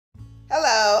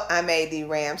Hello, I'm AD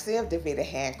Ramsey of Davida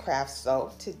Handcraft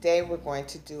Soap. Today we're going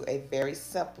to do a very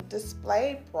simple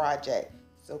display project.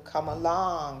 So come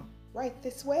along right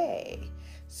this way.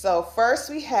 So first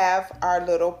we have our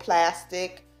little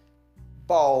plastic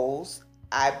bowls.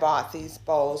 I bought these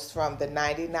bowls from the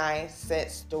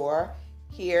 99-cent store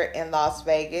here in Las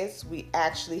Vegas. We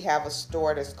actually have a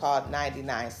store that's called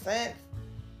 99 cents.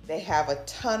 They have a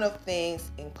ton of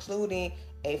things, including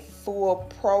a full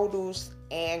produce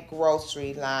and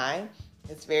grocery line.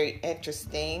 It's very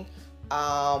interesting.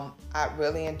 I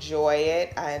really enjoy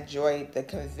it. I enjoy the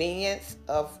convenience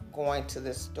of going to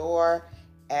the store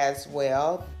as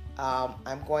well.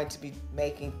 I'm going to be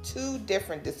making two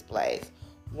different displays.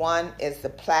 One is the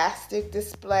plastic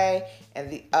display,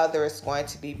 and the other is going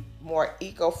to be more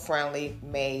eco-friendly,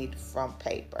 made from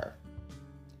paper.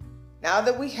 Now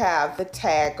that we have the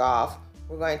tag off,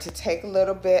 we're going to take a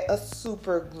little bit of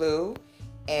super glue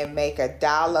and make a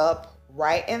dollop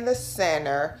right in the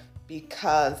center,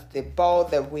 because the bowl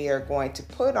that we are going to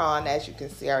put on, as you can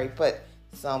see, I already put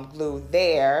some glue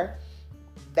there,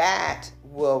 that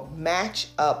will match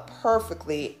up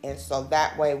perfectly, and so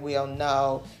that way we'll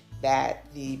know that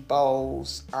the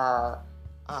bowls are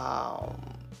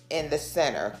in the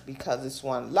center, because it's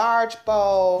one large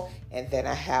bowl and then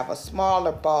I have a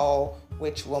smaller bowl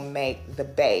which will make the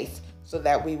base, so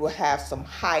that we will have some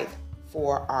height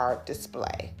for our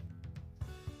display.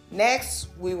 Next,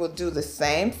 we will do the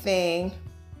same thing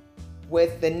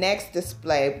with the next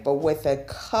display, but with a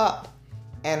cup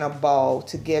and a bowl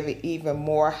to give it even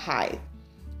more height.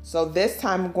 So this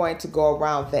time I'm going to go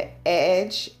around the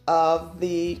edge of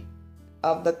the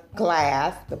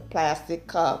glass, the plastic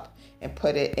cup, and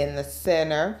put it in the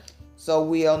center, so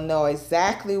we'll know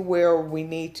exactly where we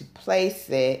need to place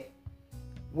it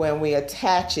when we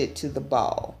attach it to the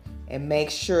bowl. And make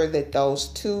sure that those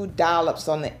two dollops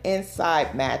on the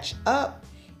inside match up,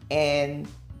 and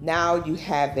now you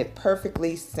have it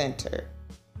perfectly centered.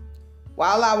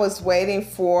 While I was waiting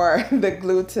for the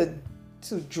glue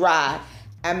to dry,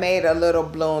 I made a little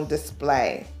balloon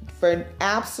display for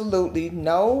absolutely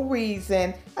no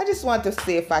reason. I just wanted to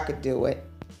see if I could do it.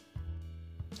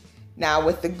 Now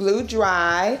with the glue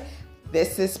dry,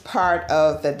 this is part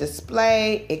of the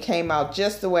display. It came out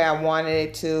just the way I wanted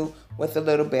it to, with a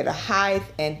little bit of height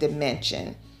and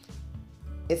dimension.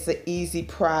 It's an easy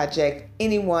project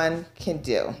anyone can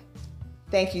do.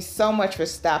 Thank you so much for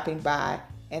stopping by,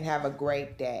 and have a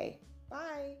great day.